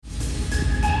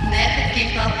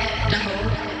give up the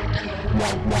hope.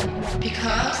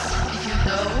 Because if you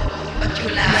know what you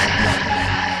like,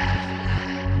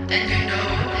 then you know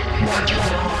what you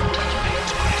want.